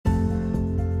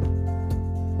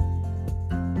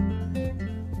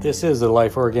This is the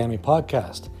Life Origami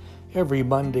Podcast. Every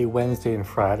Monday, Wednesday, and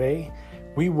Friday,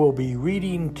 we will be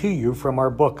reading to you from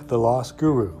our book, The Lost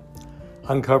Guru.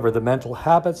 Uncover the mental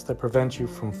habits that prevent you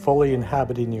from fully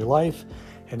inhabiting your life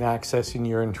and accessing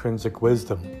your intrinsic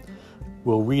wisdom.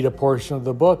 We'll read a portion of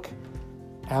the book.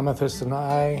 Amethyst and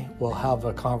I will have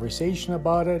a conversation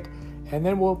about it, and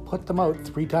then we'll put them out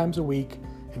 3 times a week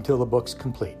until the book's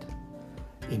complete.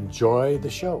 Enjoy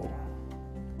the show.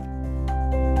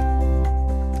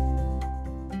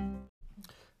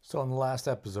 So in the last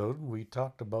episode, we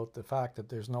talked about the fact that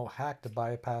there's no hack to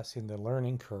bypassing the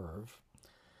learning curve.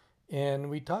 And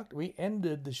we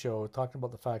ended the show talking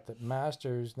about the fact that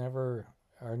masters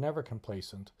are never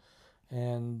complacent,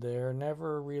 and they're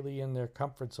never really in their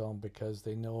comfort zone because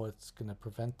they know it's going to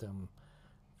prevent them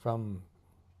from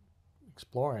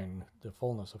exploring the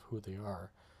fullness of who they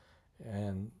are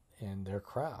and their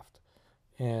craft.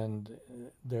 And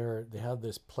they have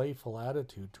this playful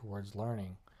attitude towards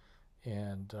learning.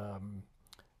 And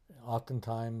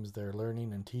oftentimes they're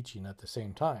learning and teaching at the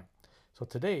same time. So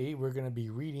today we're going to be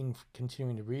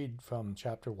continuing to read from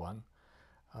chapter 1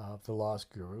 of The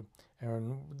Lost Guru.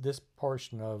 And this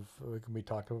portion of what we're going to be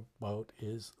talking about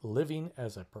is living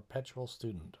as a perpetual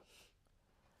student.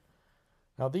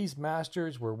 Now, these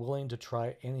masters were willing to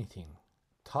try anything,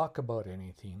 talk about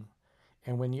anything,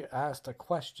 and when you asked a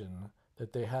question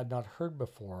that they had not heard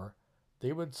before,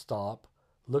 they would stop,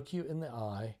 look you in the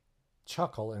eye,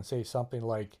 chuckle, and say something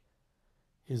like,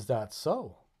 "Is that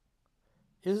so?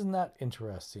 Isn't that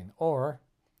interesting?" Or,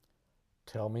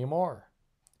 "Tell me more."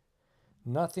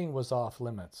 Nothing was off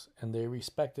limits, and they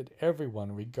respected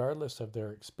everyone regardless of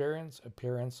their experience,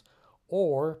 appearance,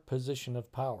 or position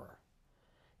of power.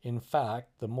 In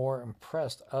fact, the more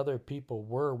impressed other people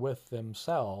were with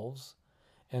themselves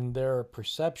and their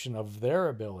perception of their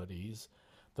abilities,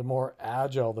 the more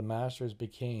agile the masters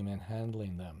became in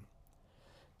handling them.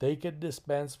 They could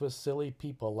dispense with silly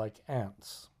people like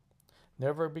ants.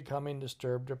 Never becoming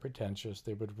disturbed or pretentious,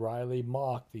 they would wryly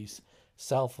mock these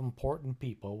self-important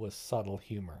people with subtle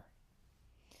humor.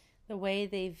 The way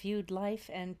they viewed life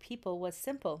and people was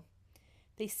simple.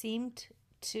 They seemed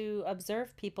to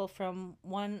observe people from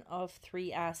one of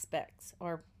 3 aspects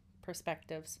or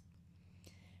perspectives: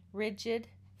 rigid,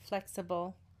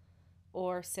 flexible,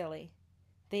 or silly.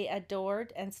 They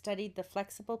adored and studied the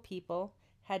flexible people,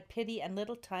 had pity and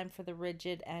little time for the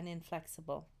rigid and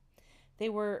inflexible. They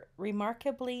were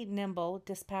remarkably nimble,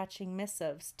 dispatching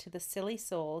missives to the silly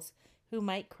souls who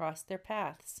might cross their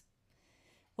paths.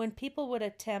 When people would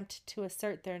attempt to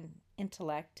assert their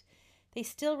intellect, they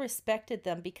still respected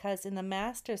them because in the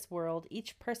master's world,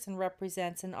 each person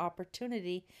represents an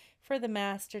opportunity for the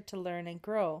master to learn and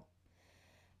grow.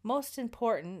 Most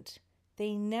important,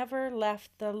 they never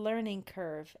left the learning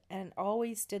curve and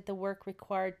always did the work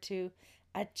required to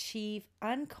achieve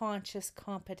unconscious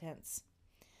competence.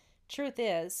 Truth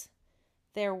is,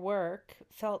 their work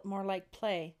felt more like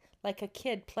play, like a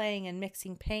kid playing and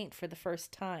mixing paint for the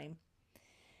first time.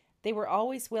 They were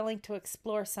always willing to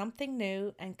explore something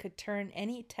new and could turn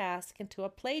any task into a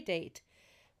play date,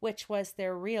 which was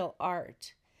their real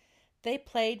art. They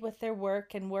played with their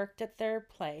work and worked at their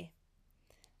play.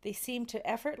 They seemed to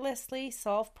effortlessly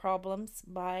solve problems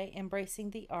by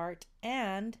embracing the art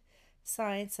and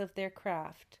science of their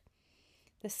craft.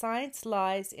 The science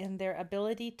lies in their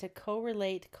ability to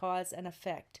correlate cause and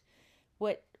effect,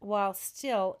 while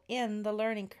still in the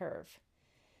learning curve.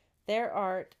 Their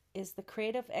art is the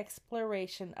creative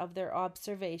exploration of their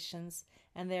observations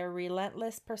and their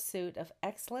relentless pursuit of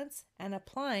excellence and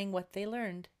applying what they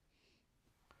learned.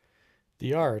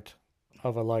 The art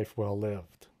of a life well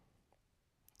lived.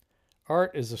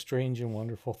 Art is a strange and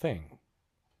wonderful thing.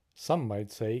 Some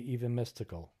might say even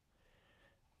mystical.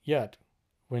 Yet,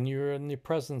 when you're in the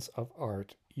presence of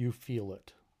art, you feel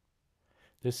it.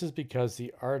 This is because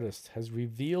the artist has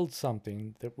revealed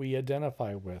something that we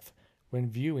identify with when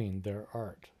viewing their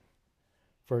art.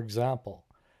 For example,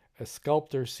 a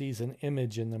sculptor sees an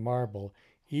image in the marble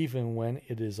even when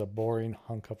it is a boring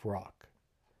hunk of rock.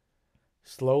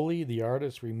 Slowly, the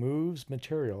artist removes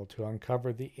material to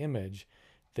uncover the image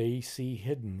they see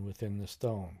hidden within the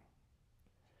stone.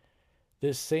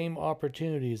 This same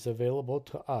opportunity is available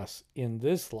to us in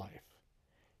this life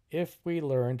if we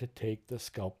learn to take the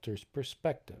sculptor's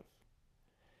perspective.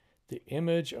 The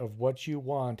image of what you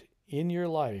want in your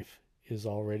life is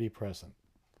already present.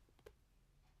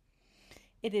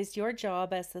 It is your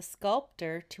job as the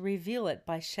sculptor to reveal it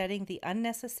by shedding the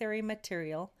unnecessary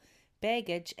material,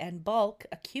 baggage, and bulk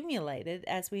accumulated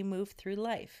as we move through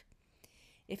life.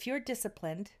 If you're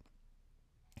disciplined,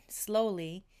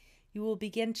 slowly, you will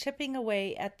begin chipping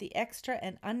away at the extra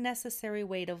and unnecessary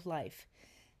weight of life.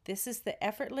 This is the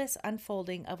effortless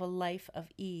unfolding of a life of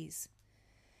ease.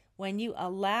 When you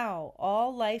allow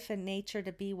all life and nature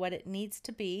to be what it needs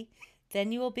to be,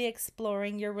 then you will be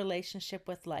exploring your relationship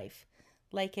with life,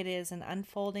 like it is an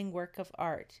unfolding work of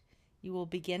art. You will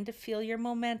begin to feel your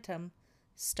momentum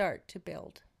start to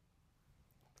build.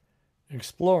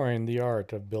 Exploring the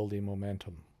art of building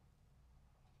momentum.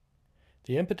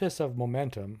 The impetus of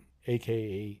momentum,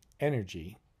 aka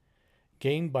energy,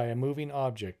 gained by a moving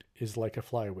object is like a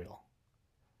flywheel.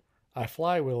 A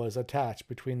flywheel is attached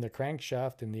between the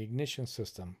crankshaft and the ignition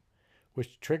system,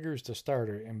 which triggers the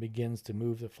starter and begins to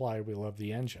move the flywheel of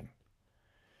the engine.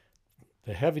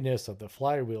 The heaviness of the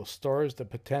flywheel stores the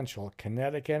potential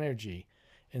kinetic energy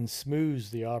and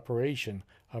smooths the operation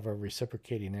of a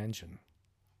reciprocating engine.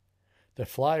 The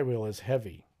flywheel is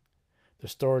heavy. The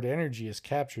stored energy is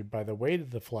captured by the weight of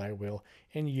the flywheel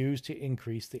and used to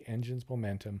increase the engine's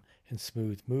momentum and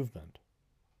smooth movement.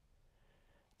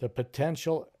 The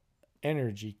potential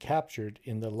energy captured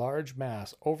in the large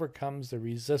mass overcomes the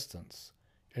resistance,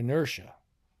 inertia,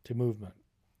 to movement.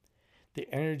 The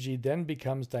energy then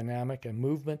becomes dynamic and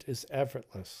movement is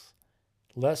effortless.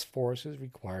 Less force is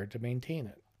required to maintain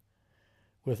it.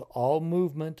 With all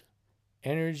movement,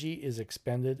 energy is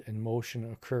expended and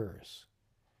motion occurs.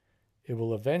 It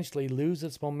will eventually lose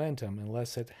its momentum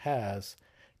unless it has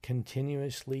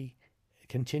continuous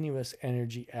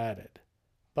energy added.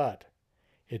 But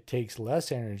it takes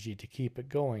less energy to keep it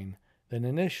going than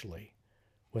initially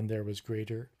when there was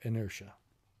greater inertia.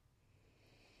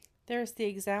 There's the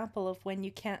example of when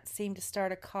you can't seem to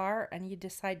start a car and you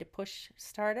decide to push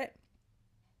start it.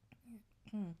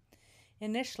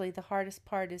 Initially, the hardest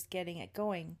part is getting it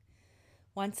going.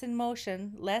 Once in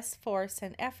motion, less force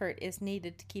and effort is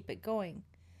needed to keep it going.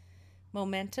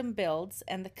 Momentum builds,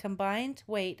 and the combined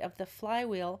weight of the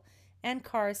flywheel and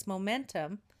car's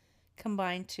momentum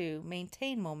combine to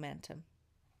maintain momentum.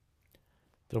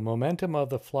 The momentum of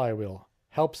the flywheel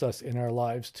helps us in our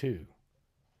lives too.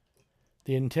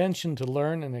 The intention to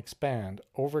learn and expand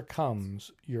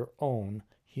overcomes your own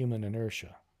human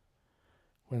inertia.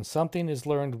 When something is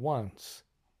learned once,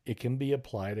 it can be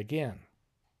applied again.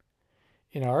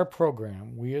 In our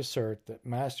program, we assert that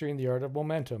mastering the art of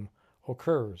momentum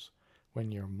occurs when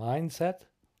your mindset,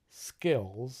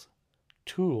 skills,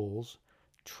 tools,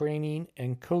 training,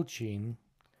 and coaching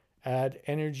add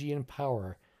energy and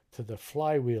power to the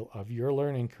flywheel of your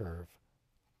learning curve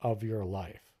of your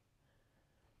life.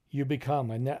 You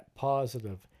become a net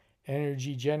positive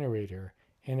energy generator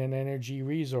and an energy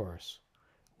resource,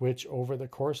 which over the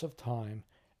course of time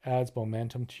adds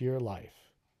momentum to your life.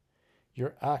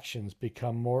 Your actions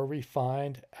become more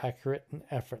refined, accurate, and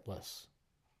effortless.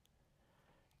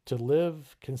 To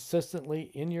live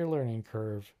consistently in your learning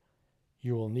curve,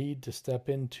 you will need to step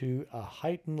into a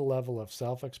heightened level of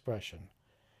self-expression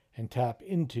and tap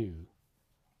into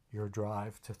your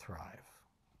drive to thrive.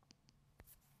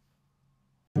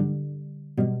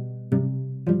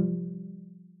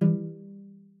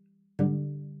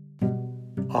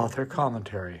 Author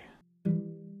commentary.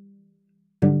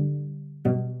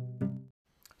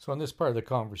 So in this part of the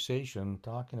conversation,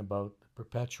 talking about the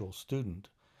perpetual student,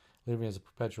 living as a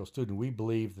perpetual student, we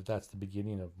believe that that's the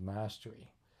beginning of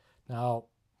mastery. Now,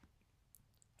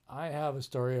 I have a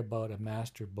story about a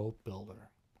master boat builder.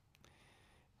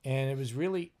 And it was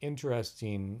really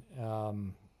interesting.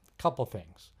 Couple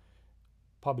things.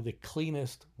 Probably the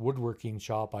cleanest woodworking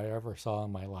shop I ever saw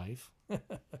in my life.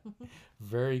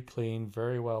 Very clean,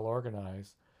 very well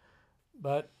organized.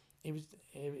 But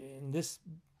this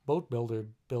boat builder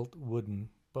built wooden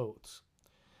boats.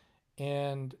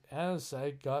 And as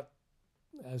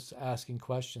asking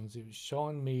questions, he was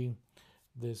showing me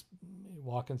this,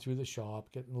 walking through the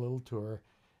shop, getting a little tour,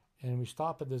 and we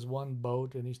stop at this one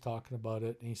boat and he's talking about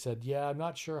it. And he said, yeah, I'm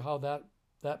not sure how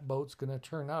that boat's going to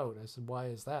turn out. I said, why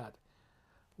is that?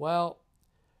 Well,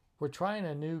 we're trying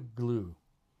a new glue.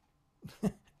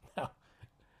 Now,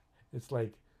 it's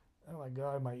like, oh my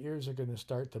God, my ears are going to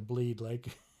start to bleed. Like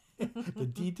the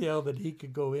detail that he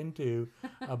could go into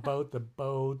about the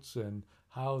boats and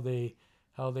how they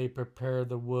prepare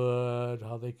the wood,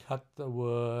 how they cut the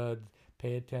wood,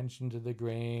 pay attention to the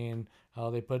grain, how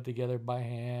they put it together by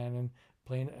hand and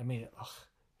plain. I mean,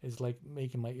 it's like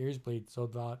making my ears bleed. So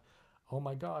thought, oh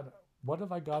my God, what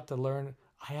have I got to learn?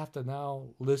 I have to now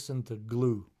listen to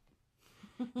glue.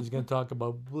 He's going to talk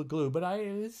about glue, but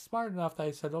I was smart enough that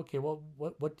I said, okay, well,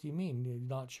 what do you mean?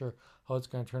 You're not sure how it's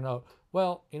going to turn out.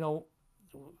 Well,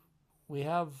 we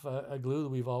have a glue that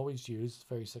we've always used,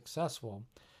 very successful,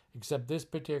 except this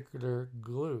particular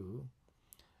glue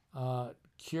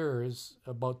cures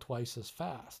about twice as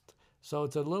fast. So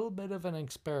it's a little bit of an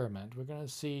experiment. We're going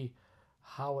to see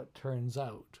how it turns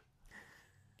out.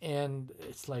 And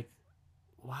it's like,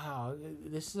 wow,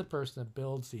 this is a person that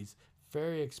builds these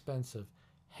very expensive,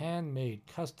 handmade,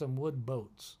 custom wood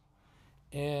boats.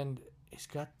 And he's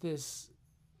got this,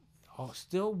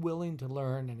 still willing to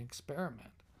learn and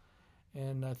experiment.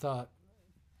 And I thought,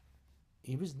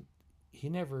 he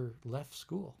never left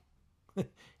school.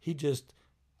 he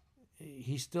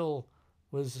still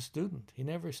was a student. He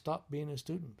never stopped being a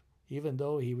student, even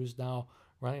though he was now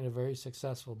running a very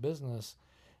successful business.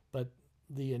 But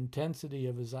the intensity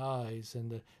of his eyes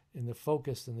and the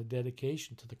focus and the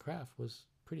dedication to the craft was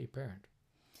pretty apparent.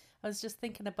 I was just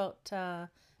thinking about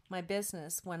my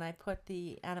business when I put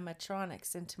the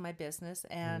animatronics into my business,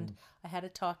 and I had a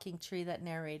talking tree that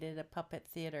narrated a puppet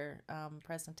theater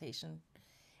presentation.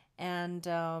 And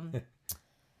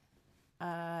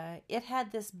it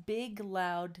had this big,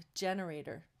 loud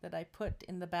generator that I put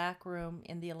in the back room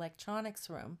in the electronics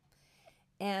room.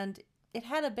 And it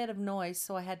had a bit of noise,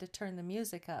 so I had to turn the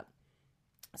music up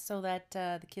so that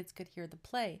the kids could hear the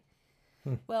play.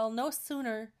 Well, no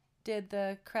sooner did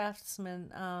the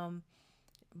craftsman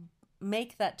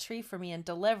make that tree for me and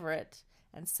deliver it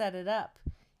and set it up,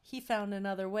 he found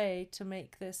another way to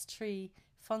make this tree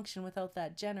function without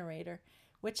that generator,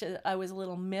 which I was a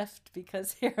little miffed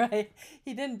because he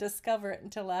didn't discover it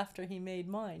until after he made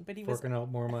mine. But he was forking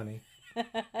out more money.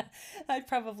 I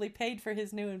probably paid for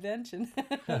his new invention.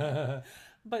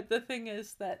 But the thing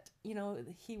is that,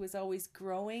 he was always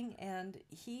growing, and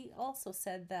he also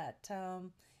said that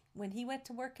when he went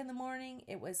to work in the morning,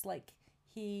 it was like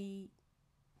he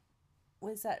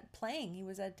was playing. He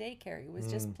was at daycare. He was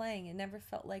just playing. It never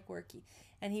felt like working.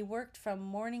 And he worked from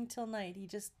morning till night. He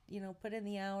just, put in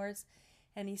the hours.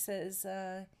 And he says,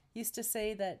 used to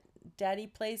say that Daddy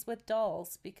plays with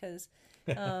dolls because,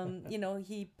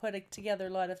 he put together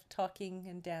a lot of talking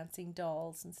and dancing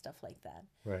dolls and stuff like that.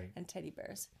 Right. And teddy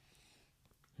bears.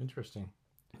 Interesting.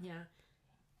 Yeah.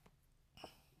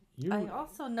 I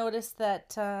also noticed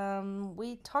that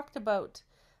we talked about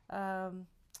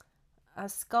a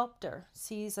sculptor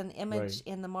sees an image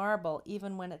in the marble,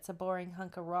 even when it's a boring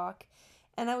hunk of rock.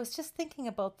 And I was just thinking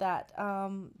about that.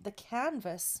 The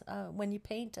canvas, when you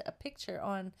paint a picture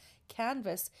on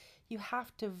canvas, you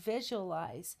have to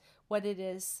visualize what it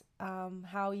is,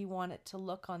 how you want it to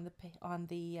look on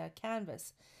the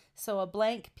canvas. So a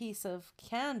blank piece of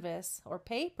canvas or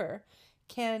paper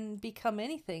can become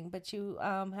anything, but you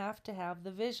have to have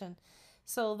the vision.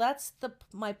 So that's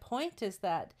my point, is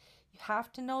that you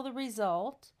have to know the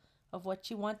result of what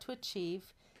you want to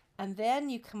achieve, and then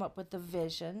you come up with the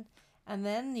vision, and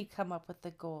then you come up with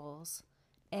the goals.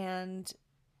 And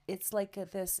it's like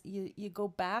you go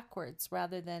backwards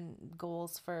rather than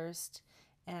goals first,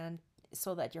 and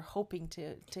so that you're hoping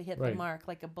to hit the mark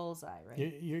like a bullseye,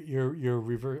 right? You're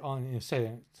in a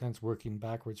sense working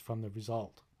backwards from the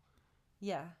result.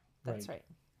 Yeah, that's right.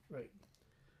 Right.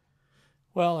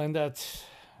 Well, and that's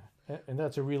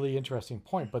a really interesting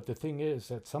point. But the thing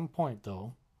is, at some point,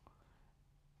 though,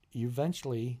 you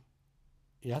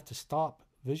have to stop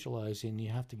visualizing. You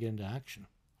have to get into action.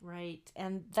 Right,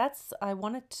 and I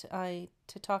wanted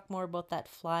to talk more about that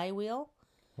flywheel.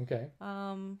 Okay.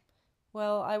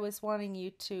 Well, I was wanting you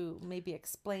to maybe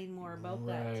explain more about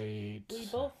that. Right.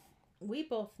 We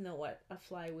both know what a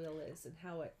flywheel is and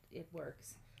how it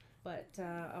works, but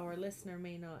our listener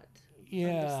may not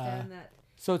understand that.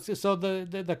 So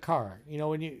the car,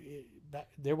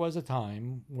 there was a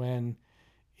time when,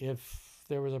 if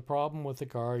there was a problem with the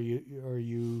car,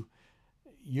 you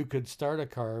could start a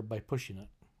car by pushing it.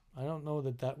 I don't know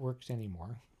that works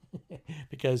anymore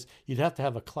because you'd have to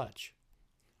have a clutch.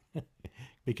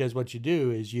 Because what you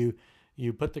do is you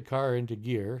put the car into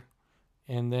gear,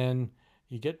 and then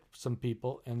you get some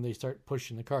people and they start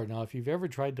pushing the car. Now, if you've ever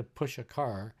tried to push a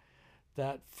car,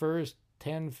 that first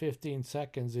 10-15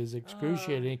 seconds is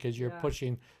excruciating because you're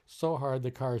pushing so hard,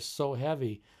 the car is so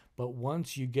heavy. But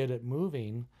once you get it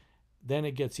moving, then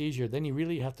it gets easier. Then you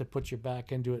really have to put your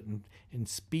back into it and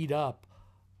speed up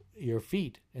your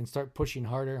feet and start pushing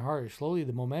harder and harder. Slowly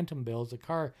the momentum builds. The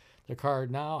car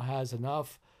now has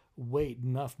enough weight,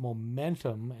 enough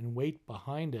momentum and weight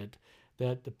behind it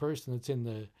that the person that's in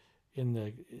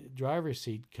the driver's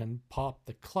seat can pop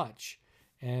the clutch.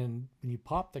 And when you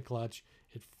pop the clutch,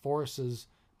 it forces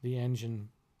the engine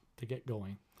to get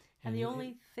going. And the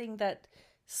only thing that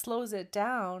slows it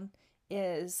down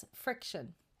is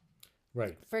friction.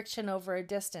 Right. Friction over a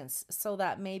distance. So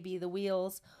that may be the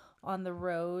wheels on the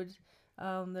road.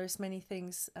 There's many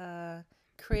things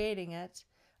creating it.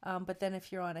 But then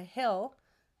if you're on a hill,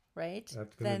 right?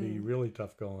 That's going to be really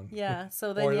tough going. Yeah,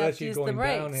 so then Or you have unless to you're use the going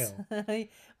brakes. downhill.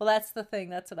 Well, that's the thing.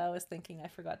 That's what I was thinking. I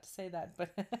forgot to say that. But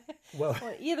Well,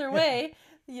 well, either way,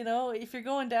 if you're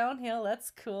going downhill,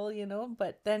 that's cool,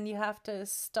 but then you have to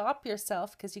stop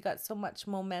yourself because you got so much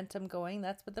momentum going.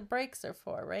 That's what the brakes are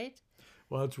for, right?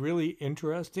 well, it's really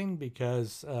interesting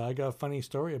because I got a funny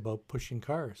story about pushing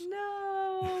cars.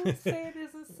 No, say it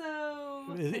isn't so.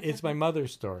 It's my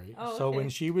mother's story. Oh, So okay. when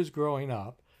she was growing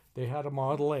up, they had a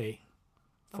Model A,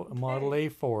 a Model A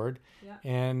Ford, Yeah.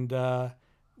 and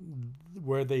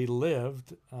where they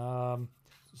lived.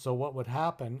 So what would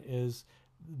happen is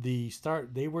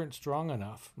they weren't strong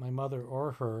enough, my mother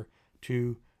or her,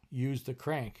 to use the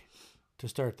crank to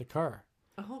start the car.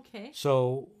 Okay.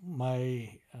 So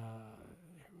my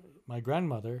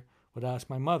grandmother would ask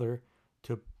my mother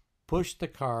to push the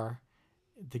car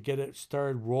to get it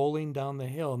started rolling down the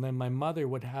hill, and then my mother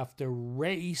would have to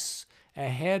race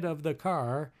ahead of the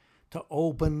car to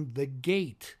open the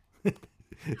gate.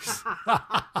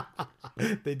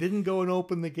 They didn't go and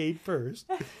open the gate first,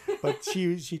 but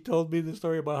she told me the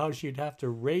story about how she'd have to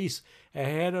race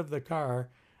ahead of the car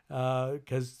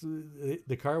because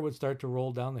the car would start to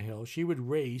roll down the hill. She would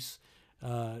race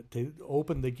to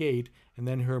open the gate, and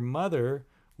then her mother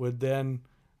would then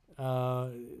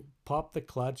pop the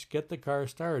clutch, get the car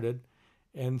started,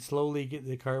 and slowly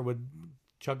the car would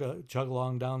chug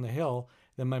along down the hill.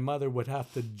 Then my mother would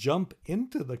have to jump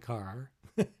into the car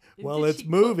while it's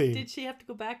moving. Did she have to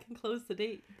go back and close the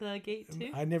gate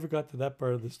too? I never got to that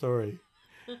part of the story,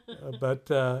 but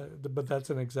that's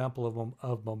an example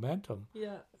of momentum.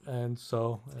 Yeah. And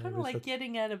so it's kind of like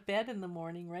getting out of bed in the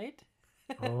morning, right?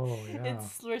 Oh yeah.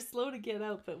 We're slow to get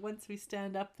out, but once we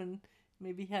stand up and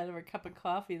maybe have our cup of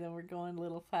coffee, then we're going a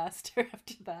little faster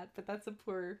after that. But that's a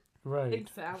poor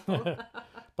example.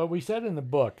 But we said in the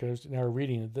book, in our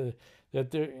reading,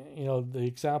 that the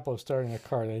example of starting a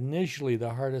car, initially the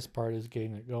hardest part is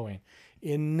getting it going.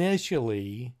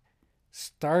 Initially,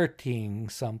 starting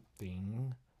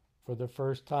something for the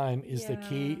first time is the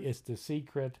key. It's the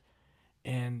secret,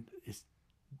 and it's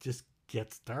just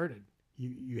get started.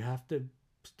 You have to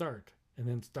start and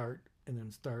then start and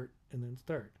then start and then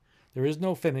start. There is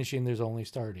no finishing. There's only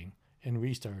starting and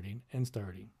restarting and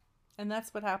starting. And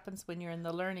that's what happens when you're in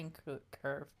the learning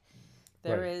curve.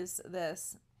 There is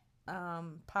this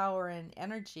power and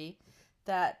energy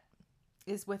that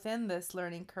is within this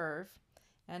learning curve.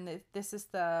 And this is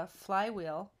the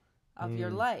flywheel of your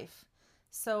life.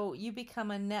 So you become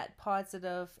a net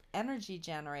positive energy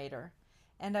generator.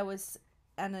 And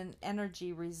an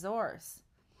energy resource,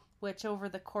 which over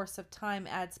the course of time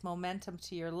adds momentum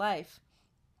to your life.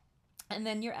 And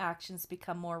then your actions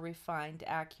become more refined,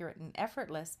 accurate, and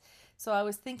effortless. So I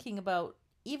was thinking about,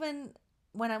 even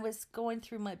when I was going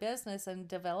through my business and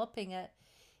developing it,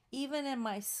 even in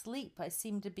my sleep, I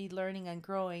seemed to be learning and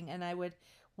growing. And I would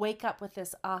wake up with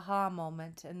this aha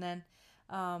moment. And then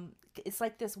it's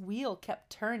like this wheel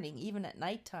kept turning, even at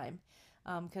nighttime,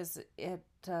 because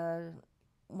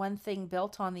one thing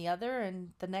built on the other.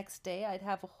 And the next day, I'd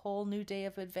have a whole new day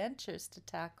of adventures to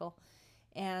tackle.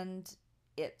 And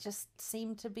it just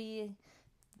seemed to be,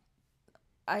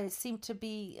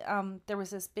 there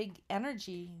was this big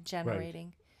energy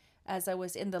generating as I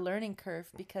was in the learning curve,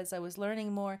 because I was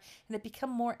learning more, and it became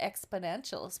more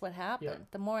exponential is what happened. Yeah.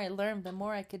 The more I learned, the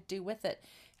more I could do with it.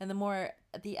 And the more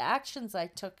the actions I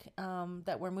took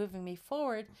that were moving me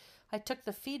forward, I took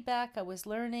the feedback I was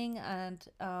learning, and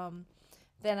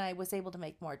then I was able to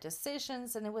make more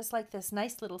decisions. And it was like this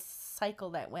nice little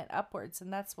cycle that went upwards.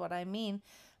 And that's what I mean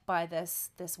by this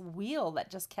wheel that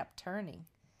just kept turning.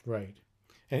 Right.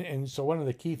 And so one of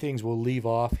the key things we'll leave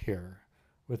off here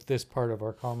with this part of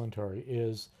our commentary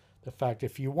is the fact,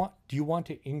 do you want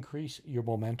to increase your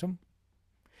momentum?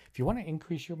 If you want to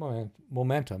increase your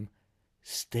momentum,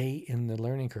 stay in the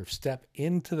learning curve. Step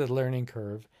into the learning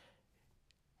curve.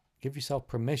 Give yourself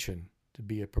permission to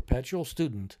be a perpetual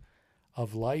student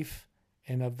of life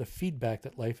and of the feedback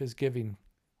that life is giving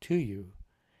to you.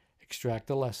 Extract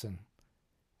the lesson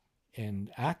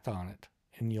and act on it,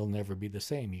 and you'll never be the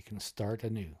same. You can start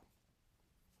anew.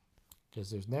 Because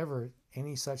there's never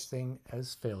any such thing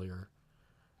as failure.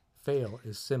 Fail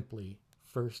is simply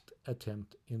first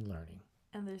attempt in learning.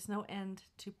 And there's no end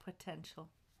to potential.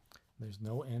 There's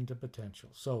no end to potential.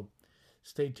 So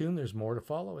stay tuned. There's more to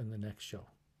follow in the next show.